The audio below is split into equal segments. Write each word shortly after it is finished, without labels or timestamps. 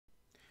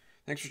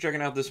Thanks for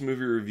checking out this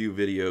movie review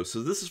video.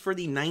 So this is for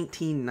the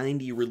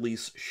 1990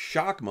 release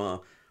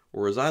Shakma,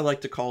 or as I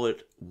like to call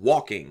it,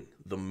 Walking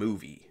the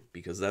Movie,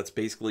 because that's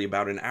basically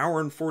about an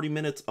hour and 40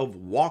 minutes of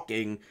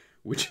walking,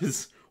 which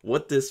is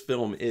what this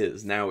film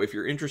is. Now, if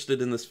you're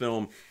interested in this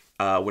film,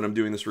 when I'm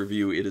doing this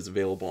review, it is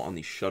available on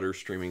the Shudder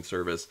streaming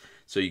service,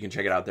 so you can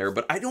check it out there.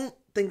 But I don't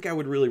think I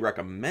would really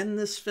recommend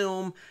this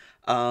film,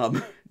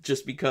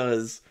 just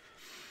because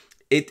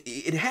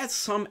it has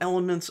some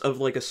elements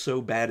of like a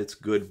so bad it's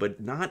good, but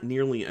not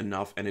nearly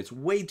enough, and it's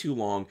way too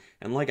long.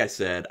 And like I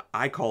said,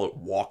 I call it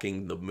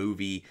Walking the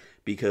Movie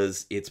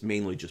because it's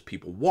mainly just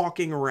people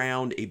walking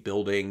around a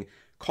building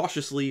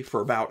cautiously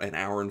for about an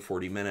hour and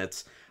 40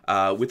 minutes,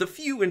 with a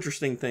few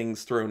interesting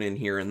things thrown in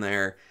here and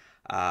there.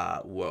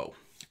 Whoa.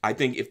 I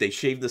think if they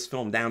shaved this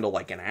film down to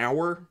like an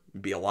hour,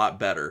 it'd be a lot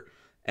better.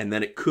 And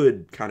then it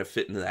could kind of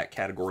fit into that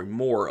category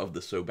more of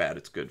the so bad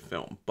it's good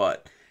film.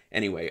 But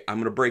anyway, I'm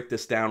going to break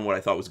this down, what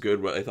I thought was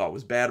good, what I thought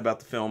was bad about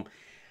the film.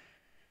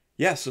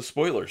 Yeah, so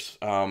spoilers,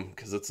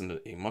 because it's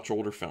a much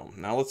older film.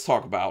 Now let's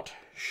talk about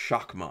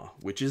Shakma,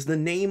 which is the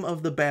name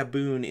of the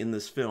baboon in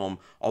this film,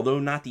 although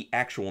not the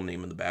actual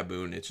name of the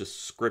baboon. It's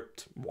just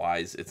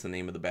script-wise, it's the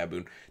name of the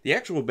baboon. The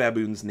actual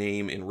baboon's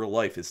name in real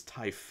life is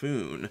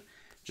Typhoon,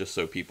 just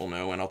so people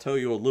know, and I'll tell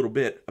you a little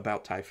bit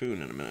about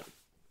Typhoon in a minute.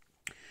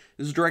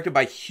 This is directed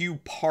by Hugh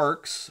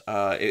Parks.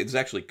 It's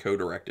actually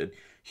co-directed.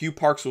 Hugh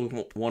Parks was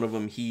one of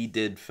them. He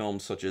did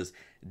films such as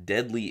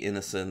Deadly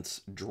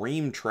Innocence,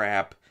 Dream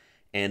Trap,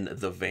 and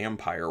The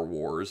Vampire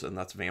Wars, and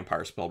that's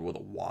vampire spelled with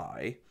a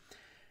Y.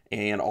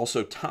 And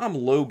also Tom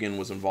Logan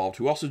was involved,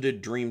 who also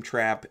did Dream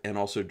Trap and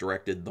also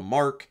directed The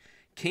Mark,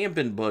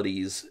 Campin'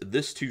 Buddies,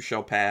 This Too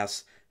Shall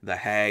Pass, The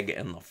Hag,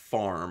 and The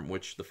Farm,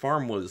 which The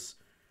Farm was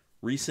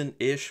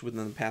recent-ish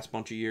within the past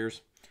bunch of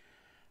years.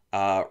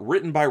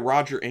 Written by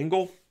Roger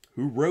Engle,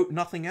 who wrote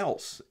nothing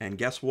else. And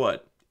guess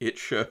what? It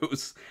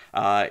shows.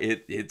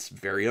 It's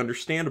very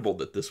understandable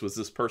that this was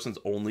this person's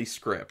only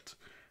script.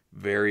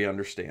 Very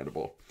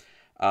understandable.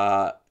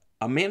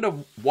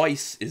 Amanda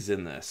Weiss is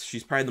in this.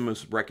 She's probably the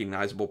most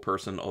recognizable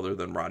person other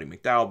than Roddy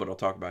McDowall, but I'll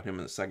talk about him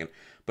in a second.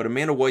 But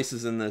Amanda Weiss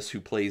is in this, who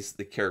plays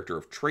the character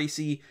of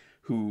Tracy,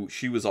 who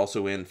she was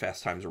also in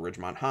Fast Times at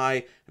Ridgemont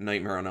High,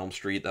 Nightmare on Elm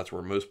Street. That's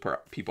where most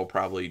people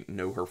probably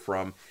know her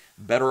from.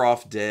 Better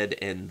Off Dead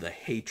and The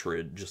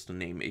Hatred, just to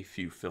name a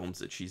few films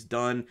that she's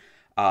done.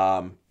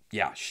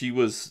 Yeah, she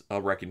was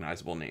a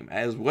recognizable name,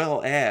 as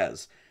well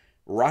as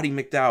Roddy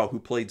McDowall, who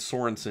played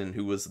Sorensen,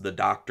 who was the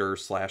doctor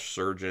slash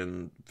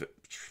surgeon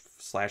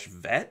slash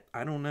vet.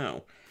 I don't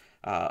know.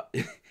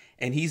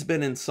 And he's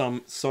been in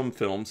some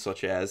films,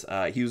 such as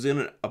he was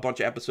in a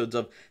bunch of episodes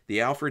of The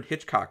Alfred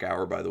Hitchcock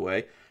Hour, by the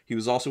way. He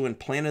was also in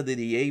Planet of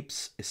the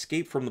Apes,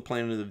 Escape from the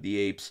Planet of the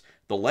Apes,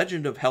 The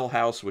Legend of Hell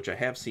House, which I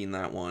have seen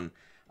that one.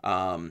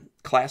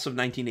 Class of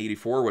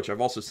 1984, which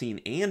I've also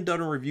seen and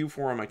done a review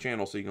for on my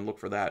channel, so you can look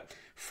for that.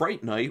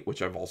 Fright Night,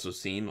 which I've also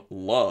seen,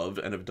 love,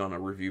 and have done a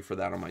review for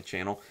that on my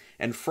channel.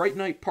 And Fright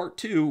Night Part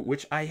 2,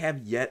 which I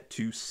have yet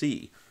to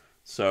see.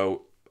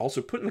 So,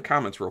 also put in the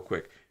comments real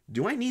quick,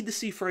 do I need to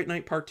see Fright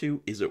Night Part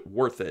 2? Is it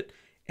worth it?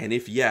 And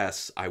if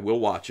yes, I will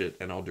watch it,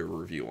 and I'll do a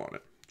review on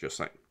it. Just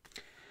saying.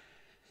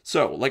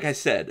 So, like I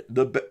said,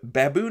 the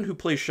baboon who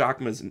plays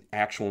Shakma's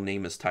actual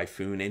name is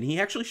Typhoon, and he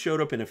actually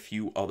showed up in a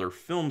few other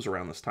films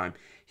around this time.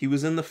 He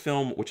was in the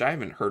film, which I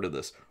haven't heard of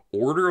this,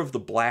 Order of the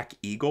Black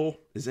Eagle.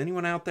 Is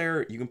anyone out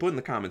there? You can put in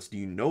the comments, do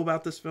you know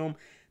about this film?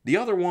 The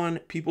other one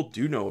people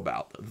do know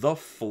about, The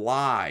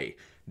Fly,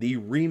 the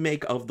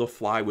remake of The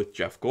Fly with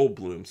Jeff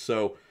Goldblum.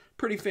 So,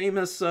 pretty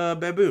famous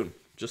baboon,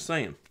 just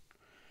saying.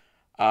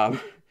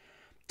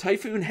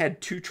 Typhoon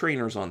had two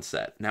trainers on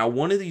set. Now,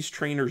 one of these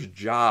trainers'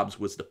 jobs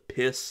was to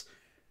piss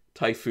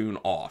Typhoon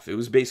off. It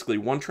was basically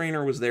one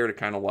trainer was there to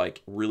kind of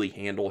like really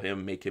handle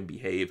him, make him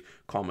behave,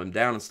 calm him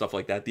down and stuff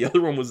like that. The other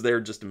one was there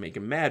just to make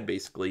him mad,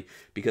 basically,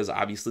 because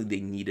obviously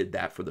they needed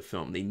that for the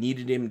film. They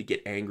needed him to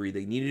get angry.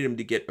 They needed him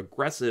to get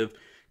aggressive,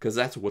 because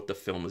that's what the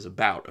film is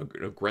about,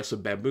 an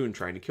aggressive baboon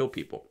trying to kill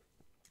people.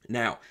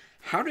 Now,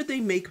 how did they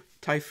make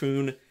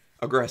Typhoon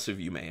aggressive,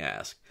 you may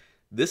ask?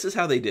 This is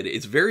how they did it.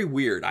 It's very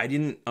weird. I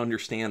didn't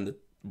understand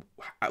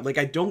that. Like,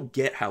 I don't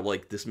get how,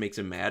 like, this makes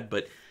him mad,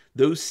 but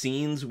those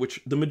scenes, which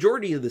the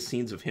majority of the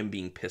scenes of him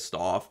being pissed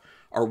off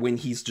are when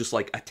he's just,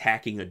 like,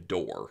 attacking a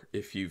door,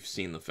 if you've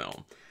seen the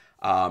film.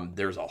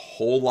 There's a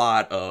whole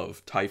lot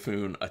of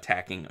Typhoon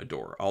attacking a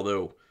door,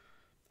 although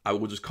I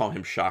will just call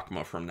him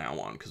Shakma from now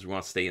on, because we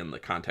want to stay in the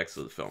context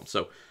of the film.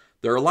 So,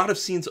 there are a lot of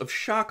scenes of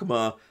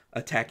Shakma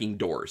attacking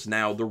doors.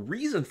 Now, the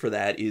reason for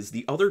that is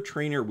the other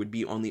trainer would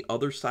be on the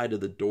other side of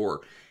the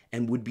door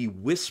and would be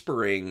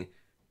whispering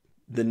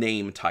the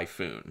name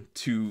Typhoon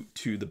to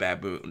the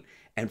baboon.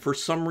 And for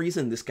some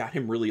reason, this got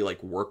him really,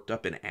 like, worked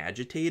up and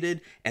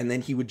agitated, and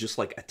then he would just,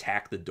 like,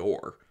 attack the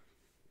door.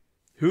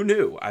 Who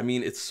knew? I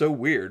mean, it's so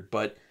weird,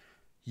 but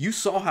you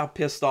saw how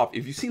pissed off.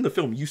 If you've seen the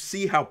film, you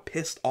see how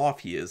pissed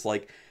off he is.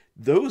 Like,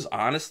 those,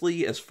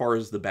 honestly, as far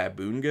as the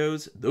baboon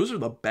goes, those are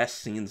the best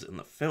scenes in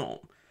the film.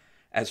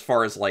 As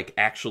far as, like,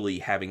 actually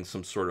having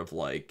some sort of,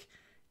 like,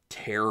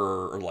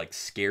 terror or like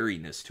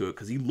scariness to it,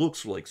 because he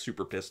looks like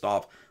super pissed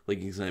off, like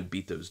he's gonna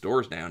beat those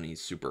doors down, and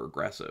he's super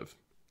aggressive.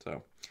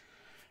 So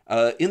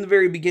in the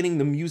very beginning,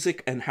 the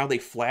music and how they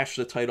flash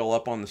the title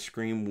up on the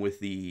screen with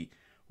the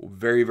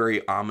very,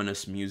 very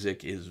ominous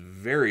music is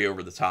very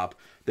over the top.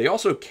 They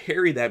also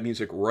carry that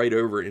music right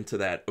over into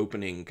that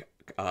opening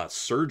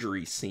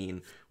surgery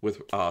scene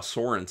with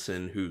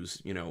Sorensen, who's,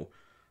 you know,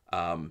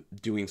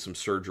 doing some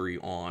surgery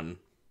on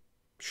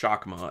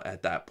Shakma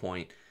at that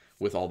point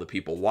with all the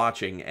people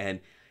watching. And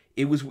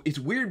it's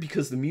weird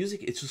because the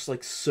music, it's just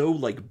like so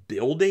like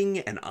building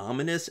and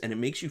ominous, and it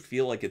makes you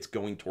feel like it's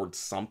going towards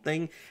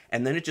something,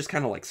 and then it just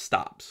kind of like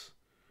stops.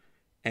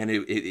 And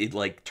it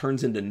like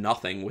turns into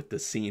nothing with the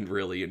scene,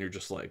 really, and you're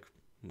just like,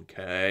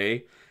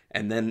 okay.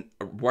 And then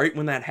right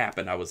when that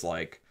happened, I was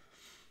like,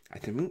 I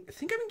think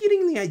I'm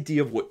getting the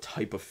idea of what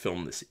type of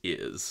film this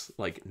is.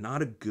 Like,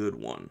 not a good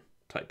one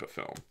type of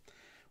film.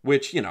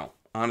 Which, you know,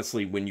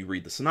 honestly, when you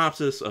read the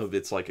synopsis of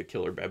it's like a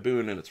killer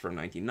baboon and it's from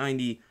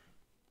 1990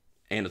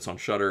 and it's on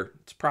Shudder,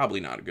 it's probably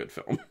not a good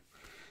film.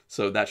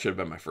 So that should have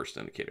been my first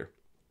indicator.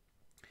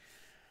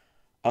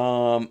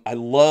 I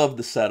love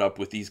the setup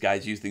with these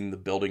guys using the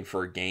building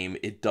for a game.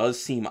 It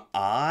does seem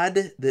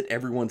odd that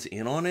everyone's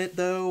in on it,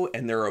 though,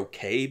 and they're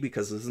okay,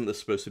 because isn't this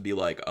supposed to be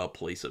like a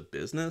place of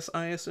business,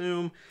 I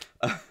assume?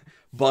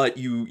 But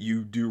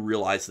you do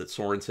realize that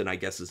Sorensen, I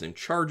guess, is in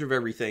charge of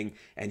everything,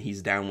 and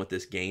he's down with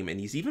this game, and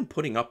he's even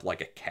putting up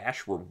like a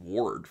cash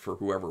reward for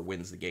whoever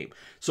wins the game.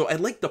 So I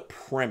like the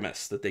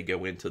premise that they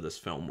go into this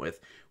film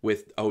with,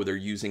 oh, they're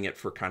using it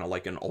for kind of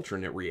like an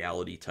alternate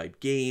reality type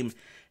game.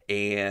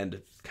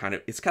 And kind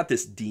of, it's got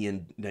this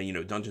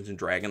Dungeons and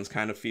Dragons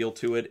kind of feel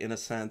to it in a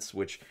sense,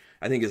 which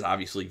I think is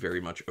obviously very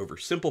much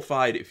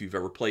oversimplified if you've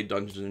ever played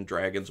Dungeons and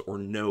Dragons or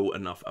know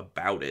enough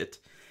about it.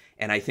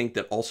 And I think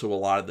that also a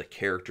lot of the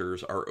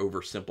characters are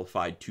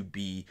oversimplified to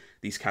be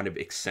these kind of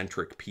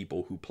eccentric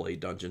people who play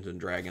Dungeons and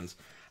Dragons.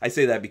 I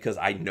say that because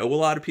I know a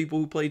lot of people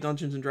who play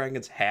Dungeons and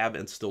Dragons have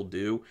and still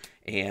do,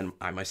 and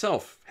I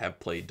myself have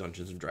played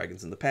Dungeons and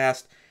Dragons in the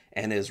past,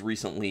 and as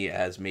recently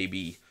as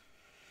maybe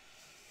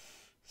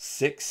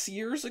 6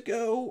 years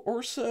ago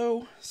or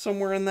so,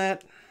 somewhere in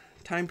that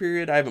time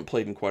period. I haven't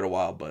played in quite a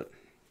while, but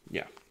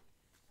yeah.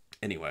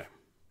 Anyway,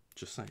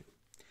 just saying.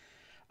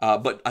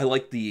 But I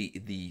like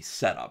the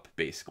setup,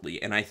 basically,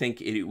 and I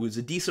think it was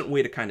a decent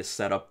way to kind of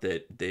set up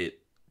that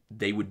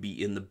they would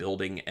be in the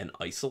building and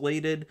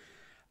isolated.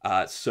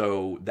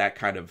 So that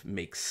kind of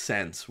makes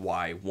sense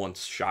why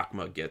once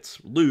Shakma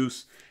gets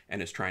loose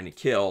and is trying to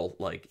kill,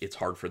 like, it's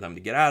hard for them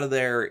to get out of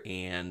there,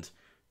 and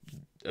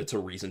it's a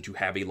reason to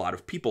have a lot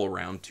of people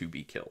around to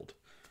be killed.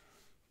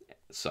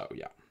 So,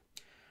 yeah.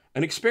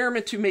 An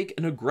experiment to make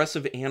an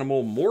aggressive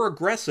animal more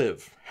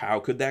aggressive. How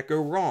could that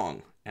go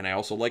wrong? And I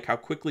also like how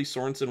quickly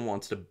Sorensen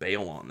wants to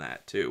bail on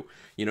that, too.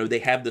 You know, they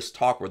have this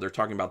talk where they're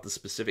talking about the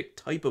specific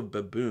type of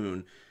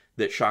baboon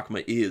that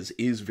Shakma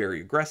is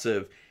very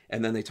aggressive,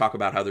 and then they talk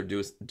about how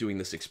they're doing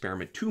this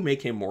experiment to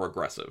make him more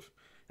aggressive.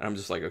 And I'm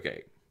just like,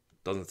 okay,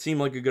 doesn't seem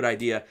like a good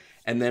idea.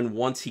 And then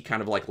once he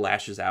kind of like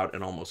lashes out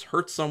and almost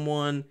hurts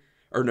someone,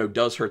 or no,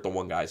 does hurt the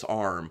one guy's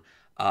arm,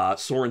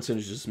 Sorensen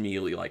is just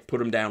immediately like,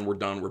 put him down, we're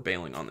done, we're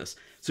bailing on this.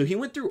 So he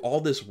went through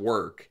all this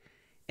work,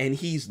 and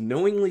he's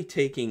knowingly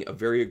taking a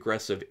very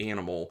aggressive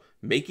animal,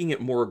 making it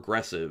more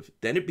aggressive,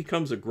 then it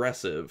becomes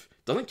aggressive,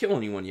 doesn't kill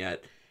anyone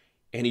yet,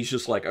 and he's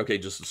just like, okay,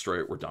 just destroy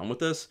it, we're done with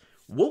this.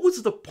 What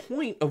was the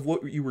point of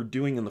what you were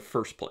doing in the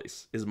first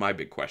place, is my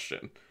big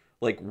question.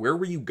 Like, where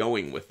were you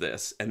going with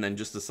this, and then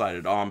just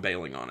decided, oh, I'm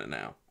bailing on it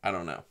now? I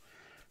don't know.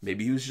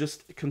 Maybe he was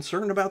just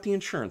concerned about the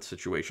insurance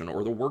situation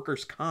or the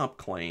workers' comp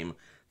claim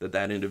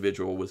that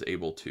individual was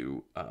able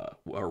to,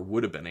 or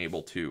would have been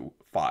able to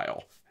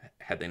file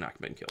had they not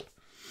been killed.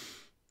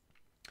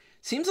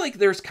 Seems like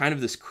there's kind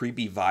of this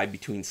creepy vibe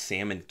between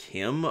Sam and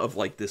Kim of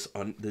like this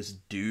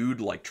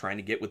dude like trying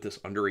to get with this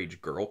underage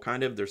girl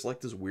kind of. There's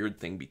like this weird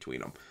thing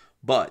between them.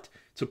 But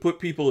to put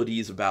people at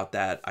ease about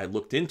that, I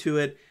looked into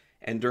it,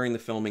 and during the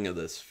filming of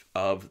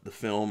the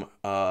film,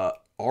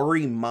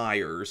 Ari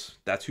Myers,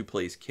 that's who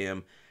plays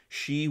Kim,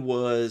 she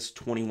was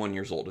 21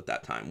 years old at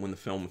that time when the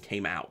film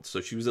came out.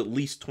 So she was at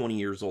least 20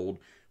 years old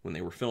when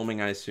they were filming,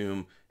 I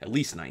assume. At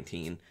least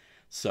 19.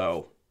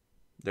 So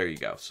there you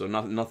go. So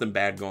nothing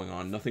bad going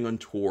on. Nothing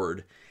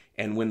untoward.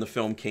 And when the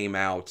film came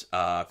out,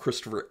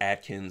 Christopher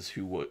Atkins,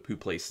 who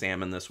plays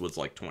Sam in this, was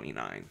like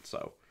 29.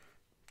 So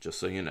just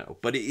so you know.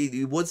 But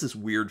it was this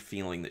weird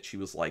feeling that she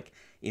was like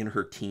in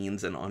her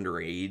teens and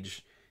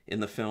underage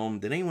in the film.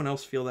 Did anyone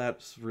else feel that?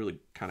 It's really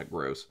kind of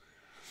gross.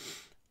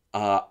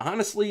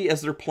 Honestly,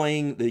 as they're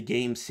playing, the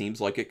game seems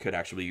like it could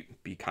actually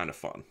be kind of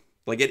fun.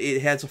 Like,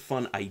 it has a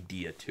fun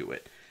idea to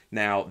it.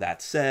 Now,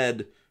 that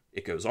said,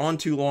 it goes on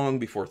too long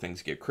before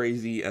things get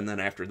crazy, and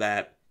then after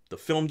that, the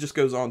film just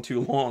goes on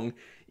too long,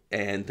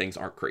 and things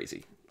aren't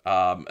crazy.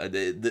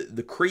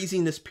 The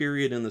craziness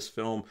period in this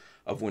film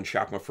of when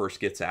Shakma first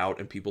gets out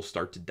and people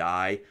start to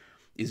die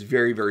is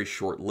very, very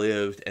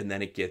short-lived, and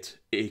then it gets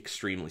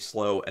extremely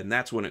slow, and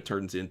that's when it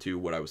turns into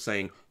what I was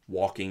saying,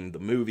 walking the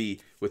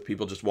movie, with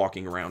people just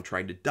walking around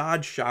trying to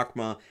dodge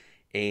Shakma,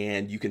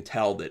 and you can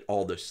tell that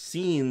all the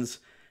scenes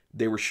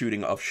they were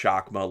shooting of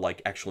Shakma,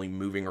 like actually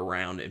moving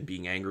around and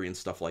being angry and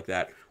stuff like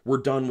that, were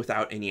done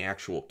without any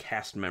actual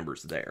cast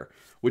members there,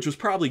 which was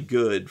probably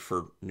good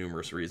for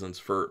numerous reasons.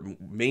 For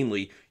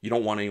mainly, you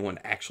don't want anyone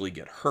to actually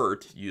get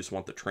hurt. You just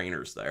want the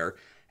trainers there.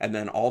 And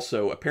then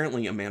also,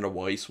 apparently Amanda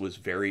Weiss was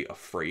very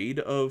afraid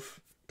of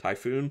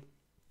Typhoon.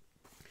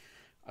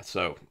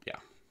 So, yeah,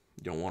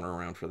 you don't want her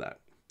around for that.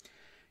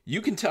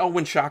 You can tell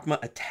when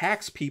Shakma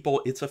attacks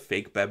people, it's a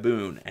fake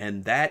baboon.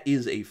 And that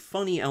is a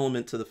funny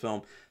element to the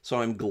film.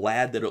 So I'm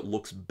glad that it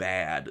looks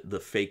bad. The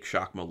fake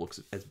Shakma looks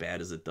as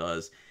bad as it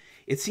does.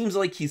 It seems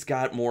like he's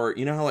got more,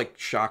 you know how like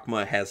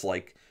Shakma has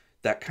like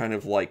that kind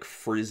of like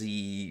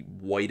frizzy,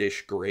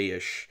 whitish,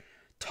 grayish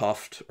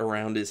tuft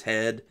around his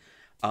head.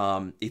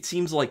 It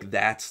seems like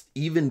that's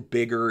even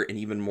bigger and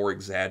even more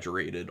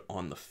exaggerated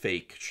on the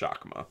fake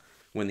Shakma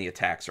when the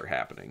attacks are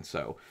happening.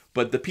 So,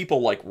 but the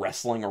people like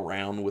wrestling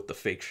around with the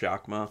fake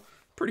Shakma,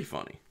 pretty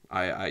funny.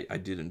 I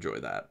did enjoy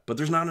that. But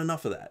there's not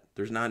enough of that.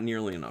 There's not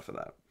nearly enough of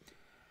that.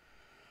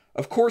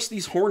 Of course,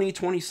 these horny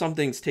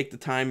 20-somethings take the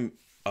time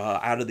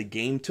out of the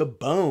game to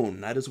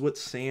bone. That is what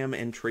Sam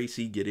and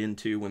Tracy get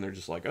into when they're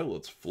just like, oh,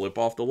 let's flip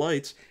off the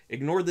lights,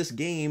 ignore this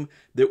game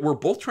that we're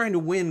both trying to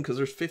win because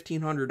there's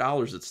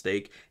 $1,500 at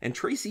stake. And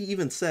Tracy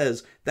even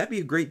says, that'd be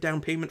a great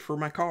down payment for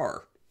my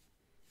car.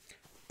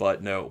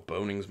 But no,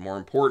 boning's more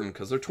important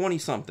because they're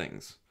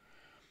 20-somethings.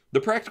 The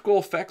practical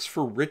effects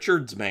for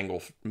Richard's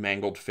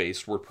mangled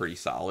face were pretty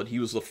solid. He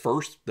was the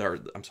first,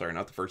 I'm sorry,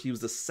 not the first. He was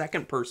the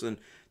second person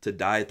to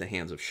die at the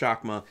hands of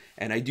Shakma.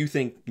 And I do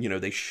think, you know,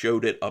 they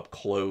showed it up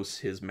close,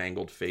 his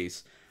mangled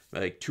face,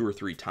 like 2 or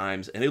 3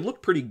 times. And it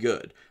looked pretty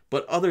good.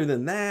 But other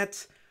than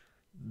that,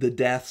 the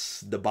deaths,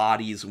 the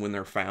bodies when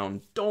they're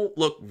found, don't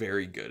look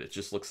very good. It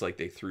just looks like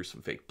they threw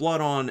some fake blood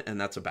on, and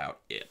that's about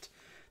it.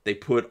 They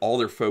put all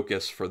their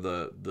focus for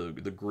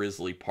the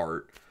grisly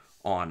part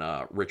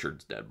on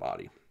Richard's dead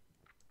body.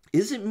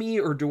 Is it me,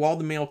 or do all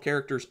the male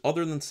characters,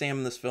 other than Sam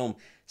in this film,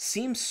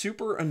 seem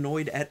super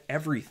annoyed at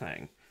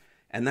everything?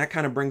 And that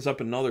kind of brings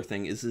up another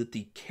thing, is that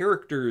the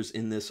characters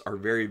in this are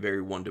very,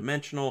 very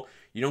one-dimensional.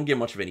 You don't get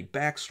much of any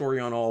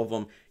backstory on all of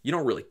them. You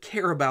don't really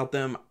care about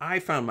them. I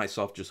found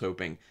myself just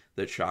hoping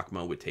that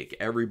Shakma would take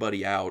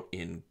everybody out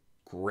in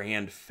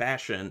grand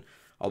fashion,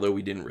 although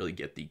we didn't really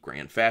get the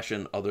grand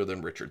fashion other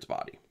than Richard's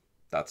body.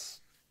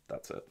 That's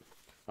it.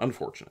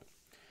 Unfortunate.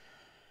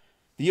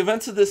 The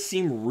events of this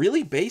seem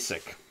really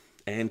basic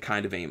and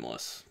kind of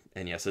aimless.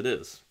 And yes, it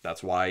is.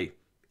 That's why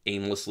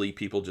aimlessly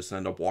people just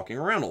end up walking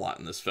around a lot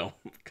in this film,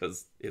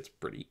 because it's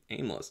pretty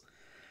aimless.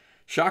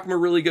 Shakma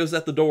really goes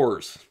at the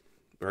doors.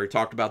 We already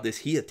talked about this.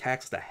 He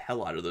attacks the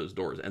hell out of those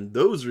doors, and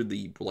those are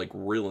the like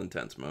real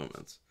intense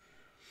moments.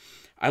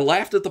 I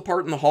laughed at the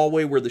part in the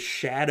hallway where the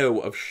shadow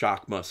of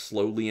Shakma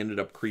slowly ended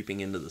up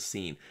creeping into the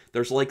scene.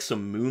 There's like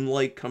some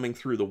moonlight coming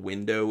through the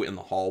window in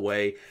the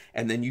hallway,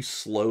 and then you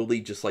slowly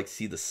just like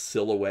see the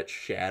silhouette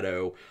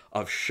shadow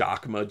of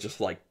Shakma just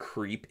like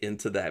creep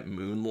into that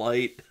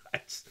moonlight.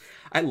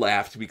 I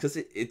laughed because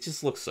it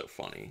just looks so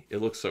funny.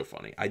 It looks so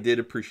funny. I did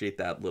appreciate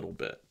that little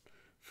bit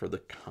for the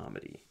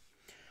comedy.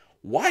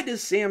 Why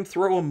does Sam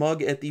throw a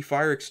mug at the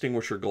fire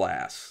extinguisher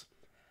glass?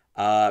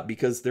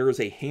 Because there is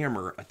a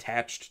hammer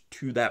attached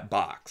to that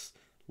box.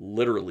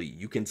 Literally,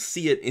 you can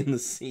see it in the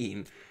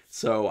scene.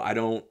 So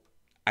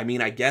I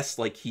mean, I guess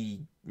like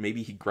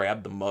maybe he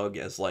grabbed the mug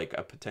as like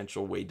a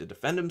potential way to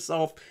defend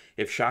himself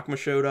if Shakma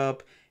showed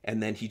up,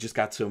 and then he just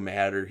got so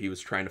mad, or he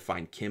was trying to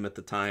find Kim at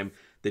the time,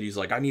 that he's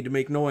like, I need to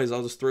make noise,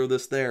 I'll just throw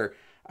this there.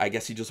 I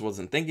guess he just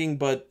wasn't thinking,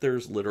 but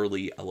there's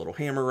literally a little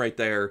hammer right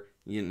there.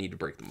 You didn't need to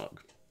break the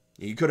mug.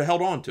 You could have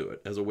held on to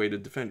it as a way to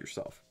defend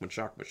yourself when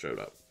Shakma showed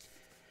up.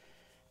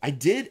 I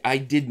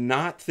did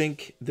not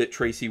think that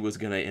Tracy was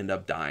going to end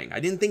up dying. I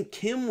didn't think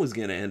Kim was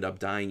going to end up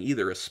dying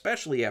either,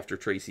 especially after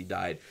Tracy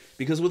died.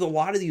 Because with a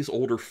lot of these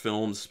older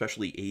films,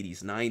 especially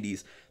 80s,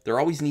 90s, there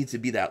always needs to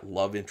be that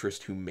love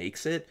interest who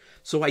makes it.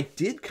 So I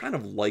did kind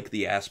of like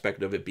the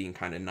aspect of it being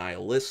kind of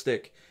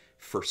nihilistic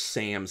for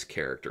Sam's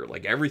character.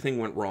 Like everything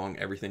went wrong,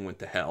 everything went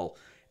to hell.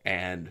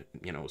 And,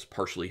 you know, it was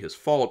partially his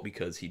fault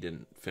because he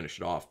didn't finish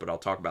it off. But I'll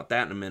talk about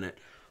that in a minute.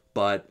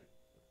 But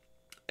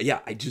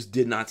yeah, I just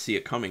did not see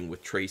it coming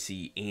with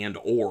Tracy and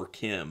or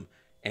Kim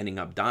ending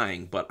up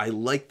dying, but I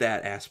like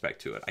that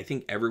aspect to it. I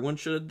think everyone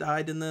should have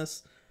died in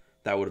this.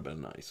 That would have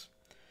been nice.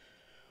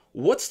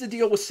 What's the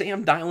deal with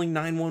Sam dialing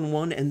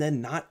 911 and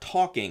then not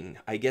talking?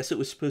 I guess it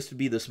was supposed to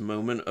be this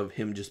moment of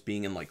him just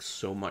being in like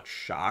so much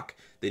shock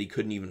that he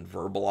couldn't even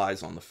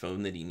verbalize on the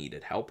phone that he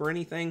needed help or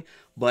anything,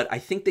 but I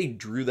think they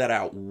drew that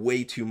out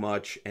way too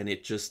much, and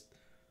it just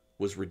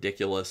was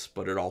ridiculous,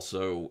 but it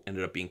also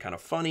ended up being kind of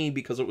funny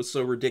because it was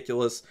so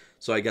ridiculous.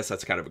 So I guess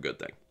that's kind of a good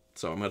thing.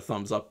 So I'm going to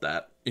thumbs up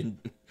that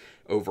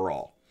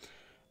overall.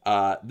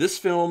 This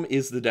film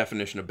is the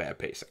definition of bad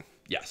pacing.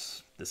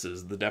 Yes, this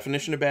is the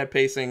definition of bad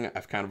pacing.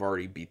 I've kind of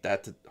already beat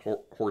that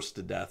horse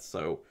to death,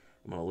 so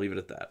I'm going to leave it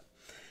at that.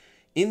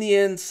 In the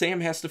end,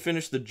 Sam has to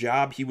finish the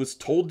job he was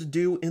told to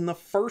do in the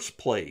first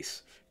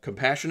place.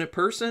 Compassionate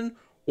person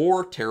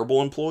or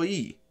terrible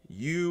employee?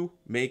 You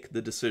make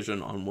the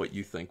decision on what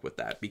you think with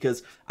that.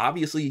 Because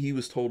obviously he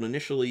was told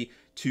initially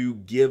to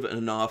give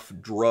enough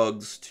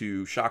drugs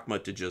to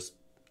Shakma to just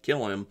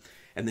kill him.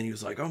 And then he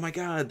was like, oh my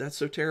God, that's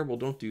so terrible.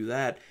 Don't do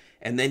that.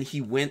 And then he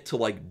went to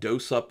like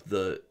dose up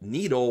the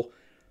needle,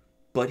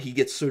 but he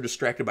gets so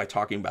distracted by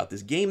talking about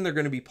this game they're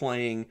going to be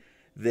playing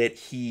that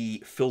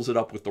he fills it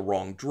up with the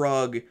wrong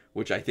drug,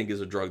 which I think is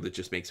a drug that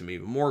just makes him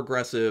even more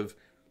aggressive.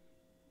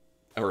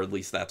 Or at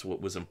least that's what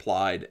was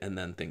implied, and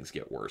then things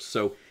get worse.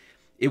 So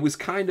it was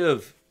kind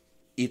of,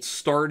 it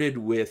started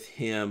with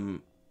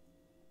him,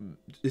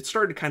 it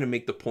started to kind of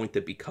make the point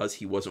that because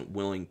he wasn't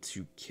willing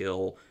to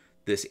kill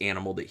this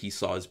animal that he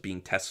saw as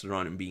being tested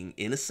on and being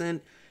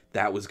innocent,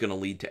 that was going to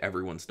lead to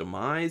everyone's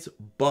demise.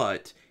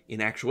 But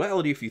in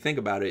actuality, if you think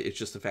about it, it's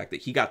just the fact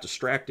that he got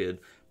distracted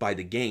by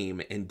the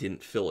game and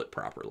didn't fill it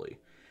properly.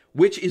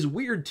 Which is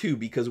weird too,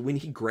 because when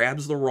he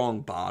grabs the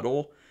wrong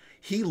bottle,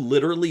 he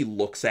literally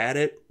looks at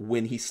it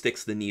when he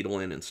sticks the needle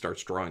in and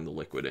starts drawing the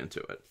liquid into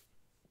it.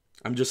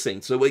 I'm just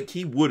saying. So, like,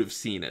 he would have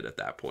seen it at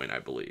that point, I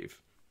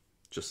believe.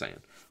 Just saying.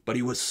 But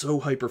he was so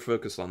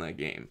hyper-focused on that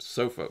game.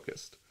 So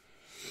focused.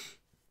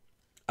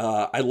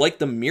 I like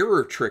the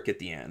mirror trick at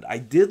the end. I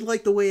did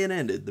like the way it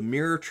ended. The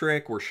mirror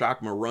trick where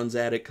Shakma runs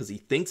at it because he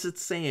thinks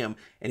it's Sam,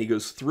 and he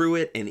goes through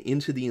it and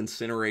into the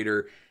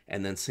incinerator,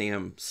 and then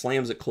Sam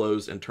slams it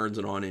closed and turns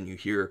it on, and you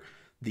hear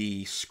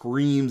the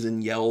screams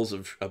and yells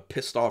of a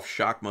pissed off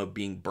Shakma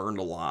being burned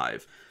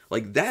alive.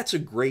 Like, that's a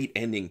great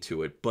ending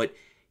to it, but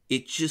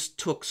it just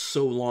took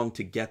so long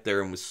to get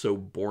there and was so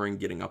boring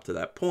getting up to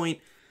that point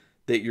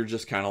that you're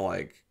just kind of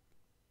like,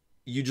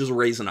 you just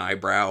raise an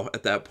eyebrow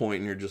at that point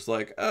and you're just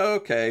like, oh,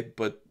 okay,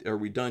 but are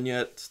we done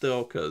yet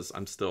still? Because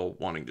I'm still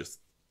wanting just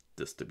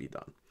this to be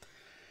done.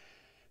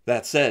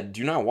 That said,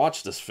 do not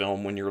watch this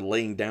film when you're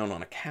laying down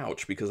on a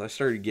couch, because I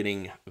started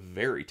getting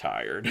very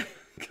tired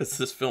because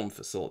this film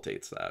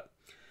facilitates that.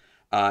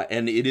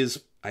 And it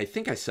is, I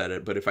think I said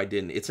it, but if I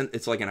didn't,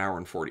 it's like an hour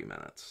and 40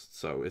 minutes.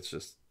 So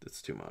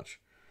it's too much.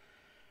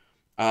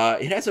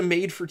 It has a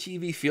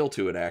made-for-TV feel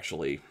to it,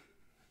 actually.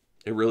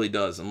 It really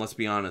does. And let's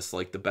be honest,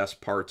 like, the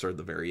best parts are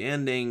the very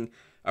end,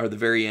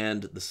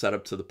 the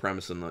setup to the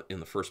premise in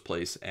the first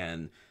place,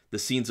 and the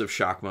scenes of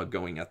Shakma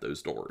going at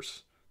those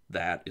doors.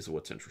 That is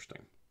what's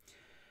interesting.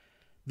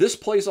 This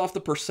plays off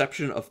the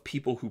perception of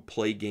people who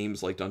play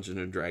games like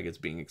Dungeons & Dragons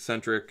being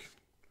eccentric.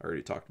 I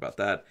already talked about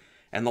that.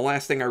 And the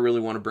last thing I really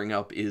want to bring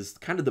up is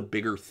kind of the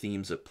bigger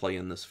themes at play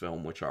in this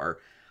film, which are,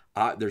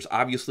 there's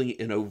obviously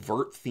an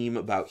overt theme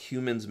about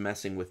humans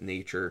messing with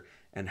nature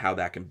and how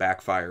that can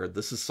backfire.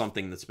 This is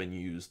something that's been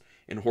used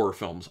in horror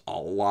films a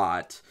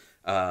lot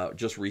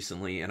just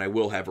recently, and I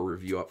will have a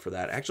review up for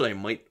that. Actually, I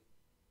might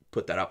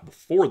put that up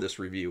before this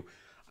review.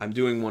 I'm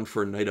doing one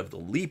for Night of the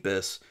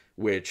Lepus,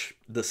 which,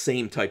 the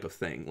same type of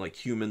thing, like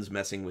humans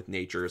messing with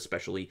nature,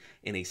 especially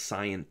in a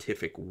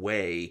scientific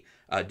way,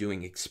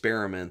 doing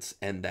experiments,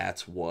 and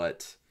that's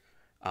what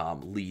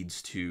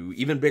leads to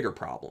even bigger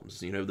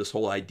problems. You know, this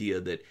whole idea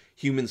that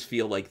humans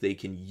feel like they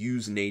can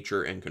use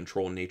nature and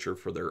control nature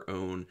for their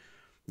own,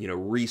 you know,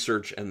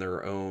 research and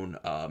their own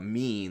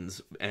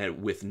means,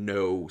 and with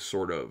no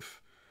sort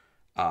of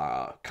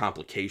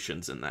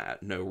complications in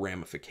that, no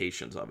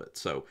ramifications of it.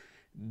 So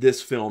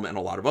this film and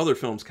a lot of other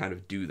films kind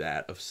of do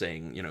that, of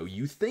saying, you know,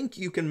 you think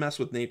you can mess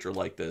with nature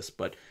like this,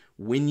 but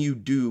when you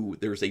do,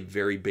 there's a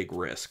very big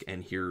risk,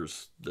 and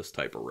here's this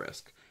type of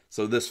risk.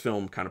 So this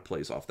film kind of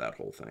plays off that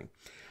whole thing.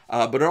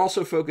 But it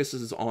also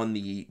focuses on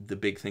the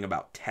big thing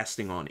about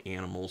testing on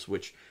animals,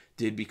 which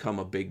did become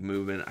a big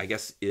movement. I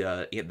guess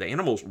the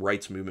animal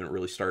rights movement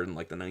really started in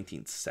like the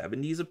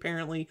 1970s,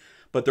 apparently.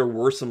 But there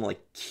were some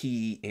like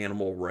key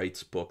animal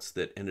rights books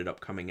that ended up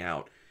coming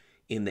out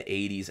in the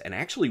 80s, and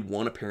actually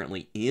one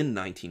apparently in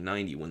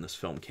 1990 when this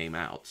film came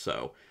out.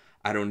 So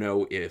I don't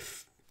know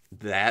if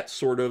that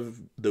sort of,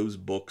 those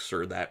books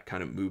or that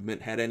kind of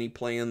movement had any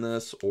play in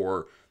this,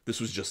 or this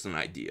was just an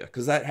idea,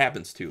 because that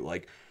happens too.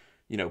 Like,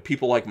 you know,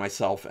 people like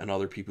myself and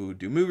other people who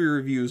do movie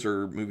reviews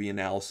or movie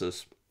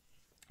analysis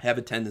have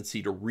a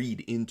tendency to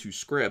read into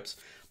scripts,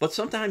 but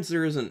sometimes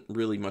there isn't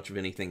really much of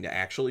anything to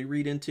actually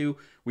read into.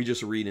 We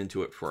just read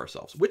into it for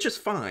ourselves, which is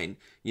fine,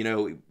 you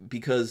know,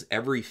 because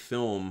every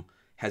film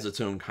has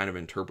its own kind of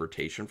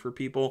interpretation for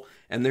people,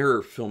 and there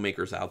are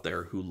filmmakers out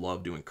there who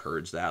love to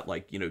encourage that,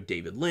 like, you know,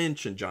 David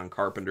Lynch and John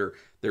Carpenter.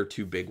 They're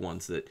two big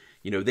ones that,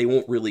 you know, they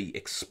won't really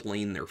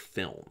explain their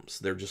films.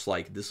 They're just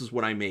like, this is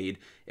what I made,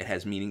 it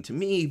has meaning to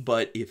me,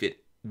 but if it,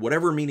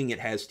 whatever meaning it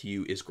has to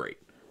you is great,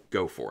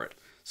 go for it.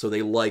 So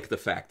they like the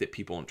fact that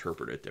people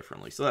interpret it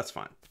differently, so that's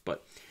fine.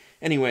 But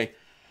anyway,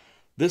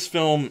 this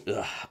film,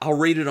 I'll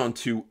rate it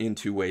in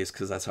two ways,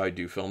 because that's how I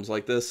do films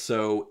like this.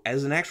 So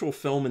as an actual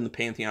film in the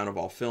pantheon of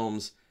all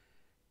films,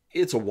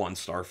 it's a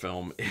 1-star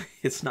film.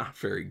 It's not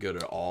very good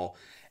at all.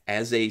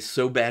 As a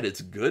so bad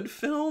it's good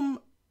film,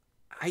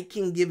 I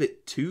can give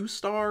it 2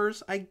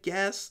 stars, I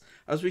guess.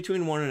 I was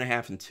between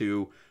 1.5 and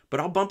 2, but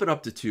I'll bump it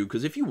up to 2,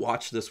 because if you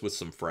watch this with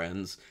some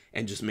friends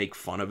and just make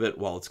fun of it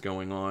while it's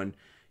going on,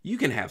 you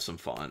can have some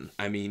fun.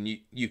 I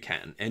mean, you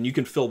can. And you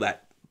can fill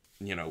that,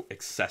 you know,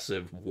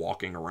 excessive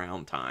walking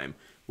around time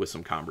with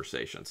some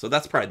conversation. So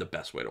that's probably the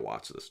best way to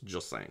watch this,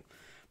 just saying.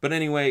 But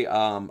anyway,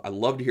 I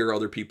love to hear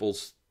other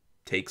people's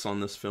takes on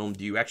this film.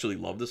 Do you actually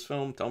love this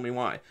film? Tell me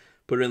why.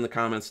 Put it in the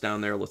comments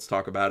down there. Let's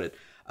talk about it.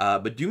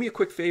 But do me a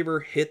quick favor,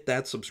 hit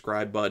that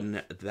subscribe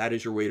button. That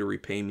is your way to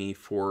repay me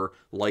for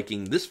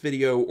liking this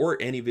video or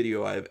any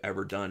video I've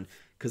ever done,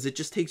 because it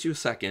just takes you a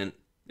second.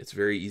 It's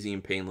very easy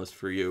and painless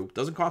for you. It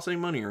doesn't cost any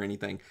money or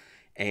anything.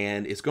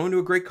 And it's going to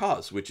a great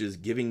cause, which is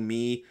giving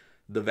me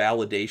the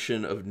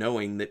validation of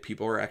knowing that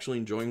people are actually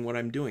enjoying what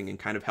I'm doing and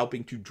kind of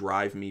helping to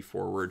drive me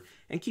forward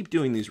and keep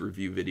doing these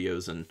review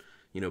videos and,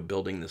 you know,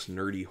 building this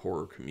nerdy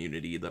horror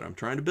community that I'm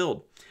trying to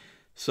build.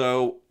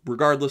 So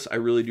regardless, I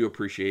really do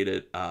appreciate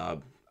it. I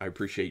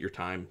appreciate your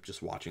time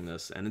just watching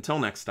this. And until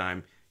next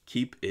time,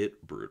 keep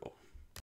it brutal.